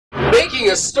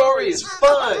Reading a story is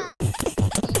fun!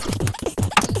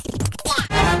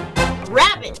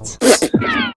 Rabbit!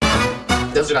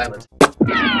 Desert Island.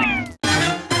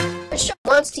 The shark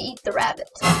wants to eat the rabbit.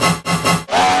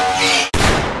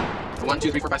 1, 2,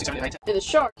 3, 4, 5, 6, 7, 8, 9, 10. And the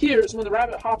shark hears when the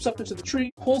rabbit hops up into the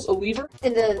tree, pulls a lever,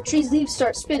 and the tree's leaves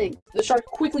start spinning. The shark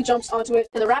quickly jumps onto it,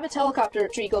 and the rabbit's helicopter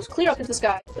tree goes clear up into the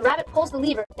sky. The rabbit pulls the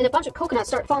lever, and a bunch of coconuts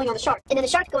start falling on the shark. And then the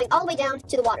shark going all the way down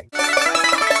to the water.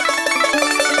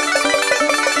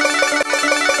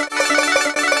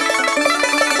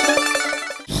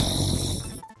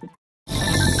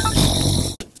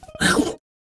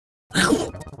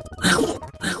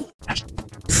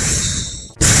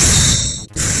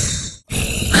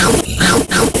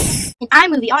 In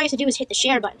iMovie, all you have to do is hit the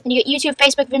share button, and you get YouTube,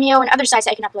 Facebook, Vimeo, and other sites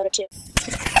that I can upload it to.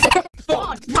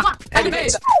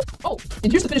 Oh,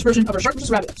 and here's the finished version of our Shark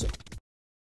vs. Rabbit episode.